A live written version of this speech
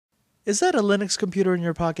Is that a Linux computer in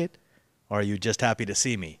your pocket? Or are you just happy to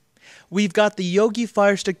see me? We've got the Yoggie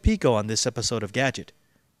Firestick Pico on this episode of Gadget.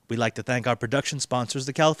 We'd like to thank our production sponsors,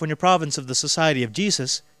 the California province of the Society of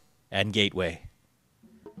Jesus and Gateway.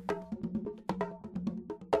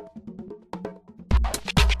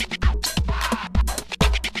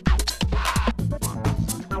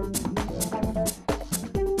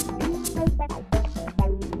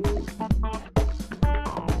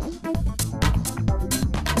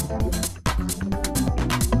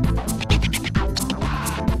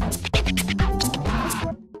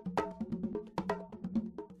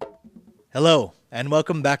 Hello, and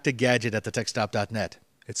welcome back to Gadget at thetechstop.net.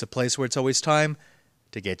 It's a place where it's always time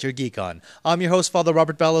to get your geek on. I'm your host, Father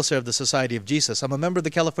Robert Ballecer of the Society of Jesus. I'm a member of the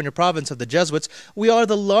California province of the Jesuits. We are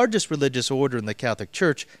the largest religious order in the Catholic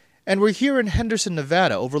Church, and we're here in Henderson,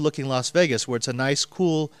 Nevada, overlooking Las Vegas, where it's a nice,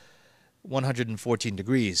 cool 114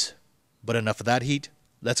 degrees. But enough of that heat.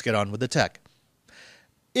 Let's get on with the tech.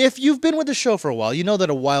 If you've been with the show for a while, you know that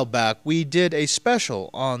a while back we did a special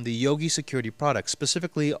on the Yoggie security products,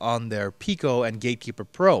 specifically on their Pico and Gatekeeper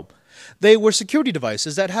Pro. They were security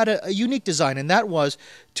devices that had a unique design, and that was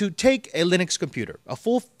to take a Linux computer, a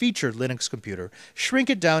full-featured Linux computer, shrink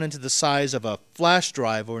it down into the size of a flash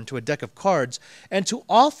drive or into a deck of cards, and to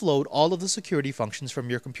offload all of the security functions from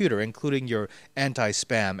your computer, including your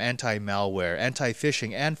anti-spam, anti-malware,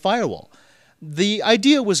 anti-phishing, and firewall. The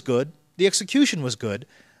idea was good. The execution was good,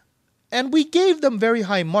 and we gave them very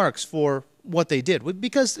high marks for what they did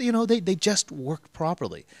because, they just worked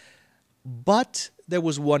properly. But there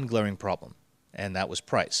was one glaring problem, and that was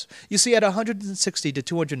price. You see, at $160 to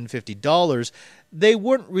 $250, they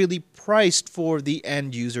weren't really priced for the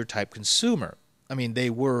end-user type consumer. I mean,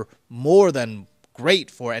 they were more than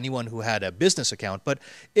great for anyone who had a business account, but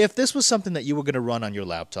if this was something that you were going to run on your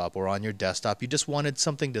laptop or on your desktop, you just wanted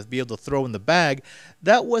something to be able to throw in the bag,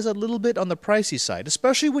 that was a little bit on the pricey side,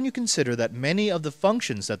 especially when you consider that many of the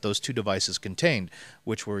functions that those two devices contained,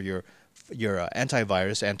 which were your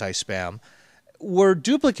antivirus, anti-spam, were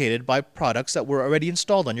duplicated by products that were already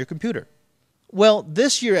installed on your computer. Well,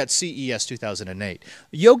 this year at CES 2008,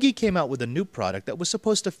 Yoggie came out with a new product that was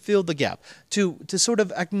supposed to fill the gap, to sort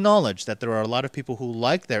of acknowledge that there are a lot of people who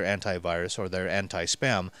like their antivirus or their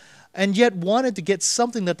anti-spam, and yet wanted to get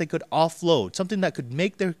something that they could offload, something that could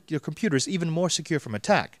make their computers even more secure from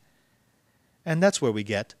attack. And that's where we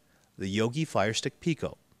get the Yoggie Firestick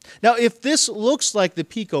Pico. Now, if this looks like the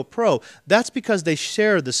Pico Pro, that's because they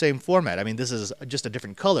share the same format. I mean, this is just a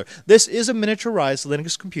different color. This is a miniaturized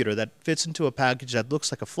Linux computer that fits into a package that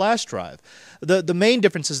looks like a flash drive. The main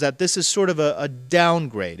difference is that this is sort of a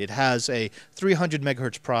downgrade. It has a 300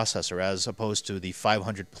 megahertz processor as opposed to the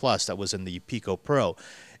 500 plus that was in the Pico Pro.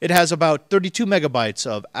 It has about 32 megabytes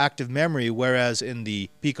of active memory, whereas in the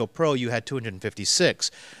Pico Pro you had 256.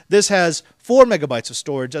 This has 4 megabytes of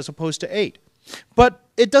storage as opposed to 8. But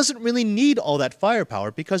it doesn't really need all that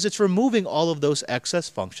firepower because it's removing all of those excess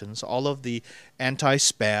functions, all of the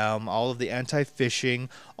anti-spam, all of the anti-phishing,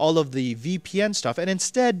 all of the VPN stuff, and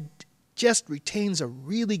instead just retains a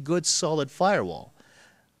really good solid firewall.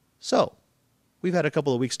 So, we've had a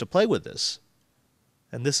couple of weeks to play with this,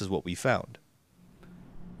 and this is what we found.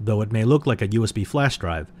 Though it may look like a USB flash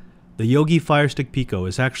drive, the Yoggie Firestick Pico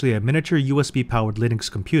is actually a miniature USB-powered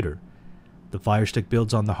Linux computer. The Firestick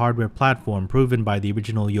builds on the hardware platform proven by the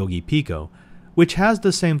original Yoggie Pico, which has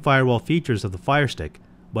the same firewall features of the Firestick,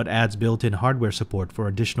 but adds built-in hardware support for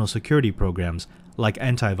additional security programs like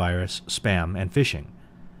antivirus, spam, and phishing.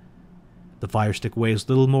 The Firestick weighs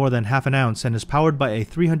little more than half an ounce and is powered by a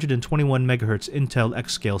 321 MHz Intel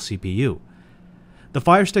X-Scale CPU. The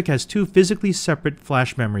Firestick has two physically separate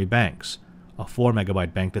flash memory banks, a 4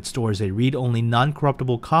 MB bank that stores a read-only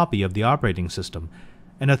non-corruptible copy of the operating system,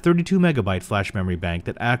 and a 32 MB flash memory bank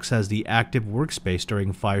that acts as the active workspace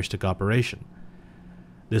during Firestick operation.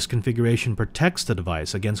 This configuration protects the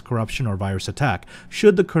device against corruption or virus attack.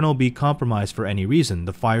 Should the kernel be compromised for any reason,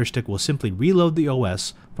 the Firestick will simply reload the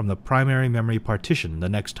OS from the primary memory partition the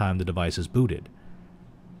next time the device is booted.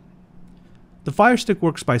 The Firestick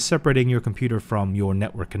works by separating your computer from your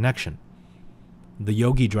network connection. The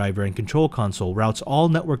Yoggie driver and control console routes all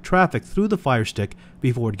network traffic through the Firestick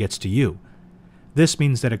before it gets to you. This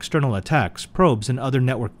means that external attacks, probes, and other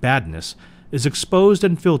network badness is exposed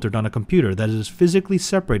and filtered on a computer that is physically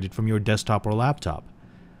separated from your desktop or laptop.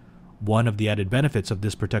 One of the added benefits of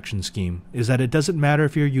this protection scheme is that it doesn't matter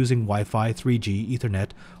if you're using Wi-Fi, 3G, Ethernet,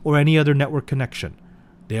 or any other network connection.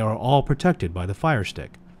 They are all protected by the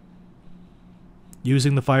Firestick.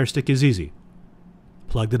 Using the Firestick is easy.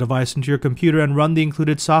 Plug the device into your computer and run the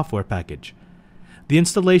included software package. The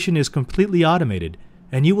installation is completely automated,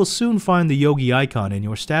 and you will soon find the Yoggie icon in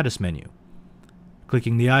your status menu.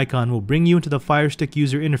 Clicking the icon will bring you into the Firestick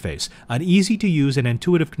user interface, an easy-to-use and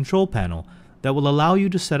intuitive control panel that will allow you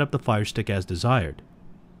to set up the Firestick as desired.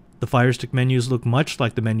 The Firestick menus look much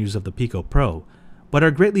like the menus of the Pico Pro, but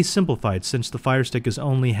are greatly simplified since the Firestick is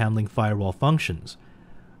only handling firewall functions.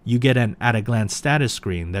 You get an at-a-glance status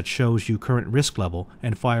screen that shows you current risk level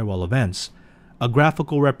and firewall events, a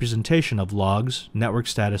graphical representation of logs, network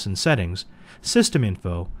status and settings, system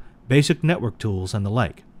info, basic network tools, and the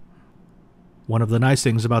like. One of the nice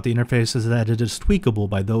things about the interface is that it is tweakable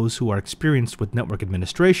by those who are experienced with network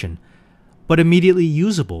administration, but immediately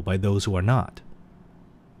usable by those who are not.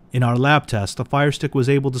 In our lab test, the Firestick was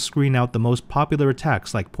able to screen out the most popular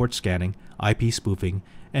attacks like port scanning, IP spoofing,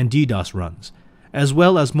 and DDoS runs, as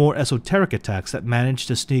well as more esoteric attacks that managed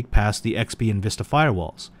to sneak past the XP and Vista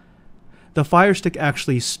firewalls. The Firestick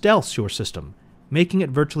actually stealths your system, making it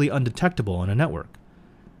virtually undetectable on a network.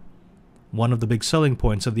 One of the big selling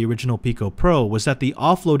points of the original Pico Pro was that the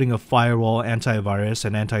offloading of firewall, antivirus,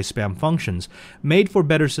 and anti-spam functions made for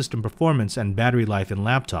better system performance and battery life in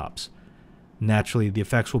laptops. Naturally, the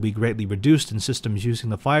effects will be greatly reduced in systems using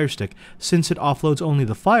the Firestick since it offloads only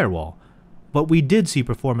the firewall, but we did see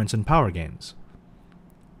performance and power gains.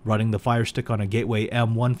 Running the Firestick on a Gateway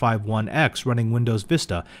M151X running Windows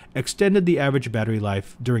Vista extended the average battery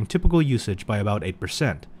life during typical usage by about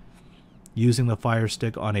 8%. Using the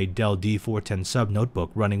Firestick on a Dell D410 Sub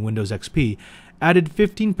notebook running Windows XP added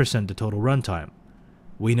 15% to total runtime.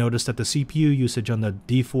 We noticed that the CPU usage on the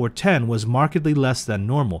D410 was markedly less than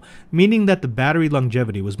normal, meaning that the battery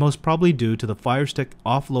longevity was most probably due to the Firestick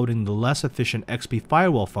offloading the less efficient XP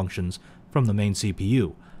firewall functions from the main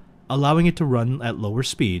CPU, allowing it to run at lower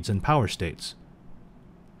speeds and power states.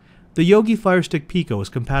 The Yoggie Firestick Pico is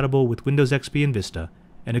compatible with Windows XP and Vista,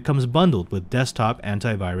 and it comes bundled with desktop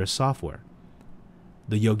antivirus software.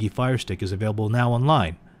 The Yoggie Firestick is available now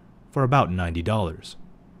online for about $90.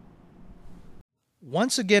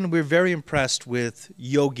 Once again, we're very impressed with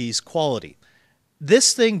Yoggie's quality.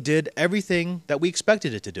 This thing did everything that we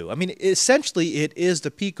expected it to do. I mean, essentially, it is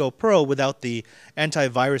the Pico Pro without the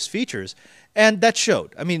antivirus features, and that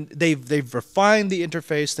showed. I mean, they've refined the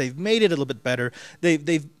interface, they've made it a little bit better,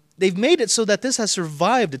 they've made it so that this has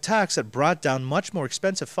survived attacks that brought down much more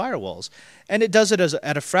expensive firewalls, and it does it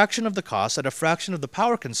at a fraction of the cost, at a fraction of the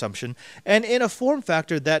power consumption, and in a form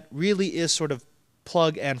factor that really is sort of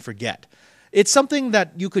plug and forget. It's something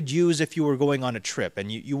that you could use if you were going on a trip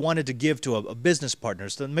and you wanted to give to a business partner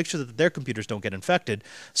to make sure that their computers don't get infected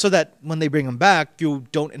so that when they bring them back, you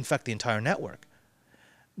don't infect the entire network.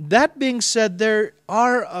 That being said, there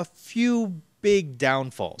are a few big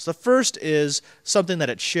downfalls. The first is something that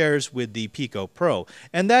it shares with the Pico Pro,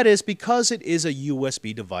 and that is because it is a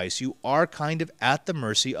USB device, you are kind of at the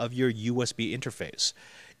mercy of your USB interface.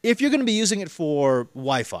 If you're going to be using it for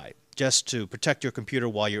Wi-Fi, just to protect your computer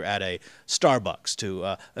while you're at a Starbucks,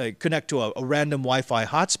 to connect to a random Wi-Fi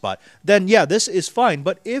hotspot, then yeah, this is fine.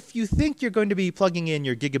 But if you think you're going to be plugging in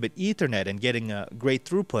your gigabit Ethernet and getting a great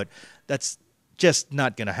throughput, that's just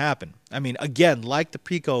not going to happen. I mean, again, like the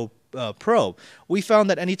Pico Pro, we found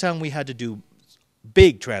that anytime we had to do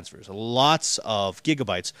big transfers, lots of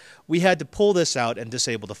gigabytes, we had to pull this out and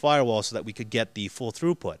disable the firewall so that we could get the full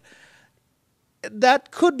throughput. That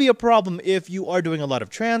could be a problem if you are doing a lot of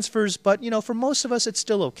transfers, but for most of us, it's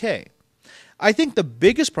still okay. I think the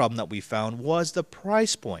biggest problem that we found was the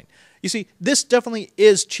price point. You see, this definitely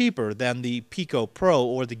is cheaper than the Pico Pro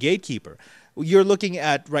or the Gatekeeper. You're looking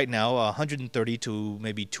at right now $130 to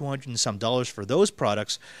maybe $200 and some for those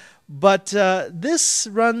products, but this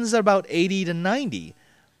runs about $80 to $90,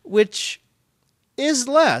 which is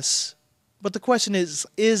less. But the question is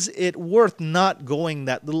it worth not going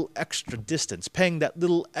that little extra distance, paying that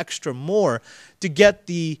little extra more to get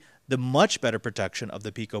the much better protection of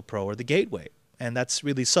the Pico Pro or the Gateway? And that's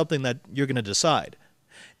really something that you're going to decide.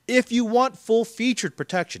 If you want full-featured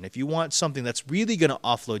protection, if you want something that's really going to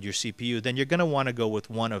offload your CPU, then you're going to want to go with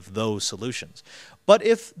one of those solutions. But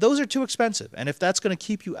if those are too expensive, and if that's going to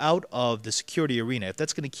keep you out of the security arena, if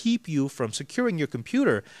that's going to keep you from securing your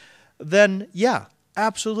computer, then yeah,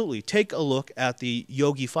 absolutely, take a look at the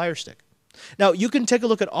Yoggie Firestick. Now, you can take a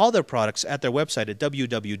look at all their products at their website at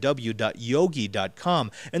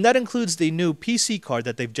www.yoggie.com, and that includes the new PC card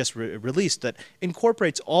that they've just released that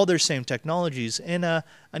incorporates all their same technologies in an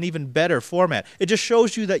even better format. It just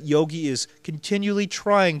shows you that Yoggie is continually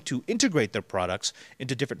trying to integrate their products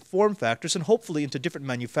into different form factors and hopefully into different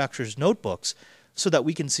manufacturers' notebooks so that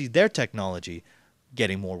we can see their technology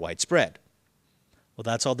getting more widespread. Well,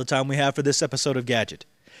 that's all the time we have for this episode of Gadget.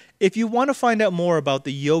 If you want to find out more about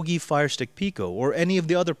the Yoggie Firestick Pico or any of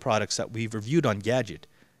the other products that we've reviewed on Gadget,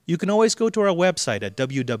 you can always go to our website at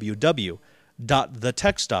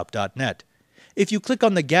www.thetechstop.net. If you click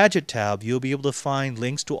on the Gadget tab, you'll be able to find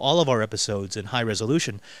links to all of our episodes in high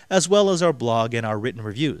resolution, as well as our blog and our written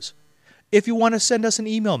reviews. If you want to send us an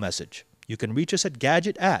email message, you can reach us at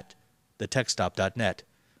gadget@thetechstop.net.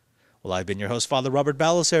 Well, I've been your host, Father Robert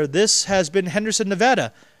Ballecer. This has been Henderson,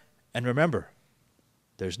 Nevada. And remember,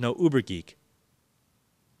 there's no Uber Geek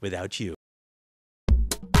without you.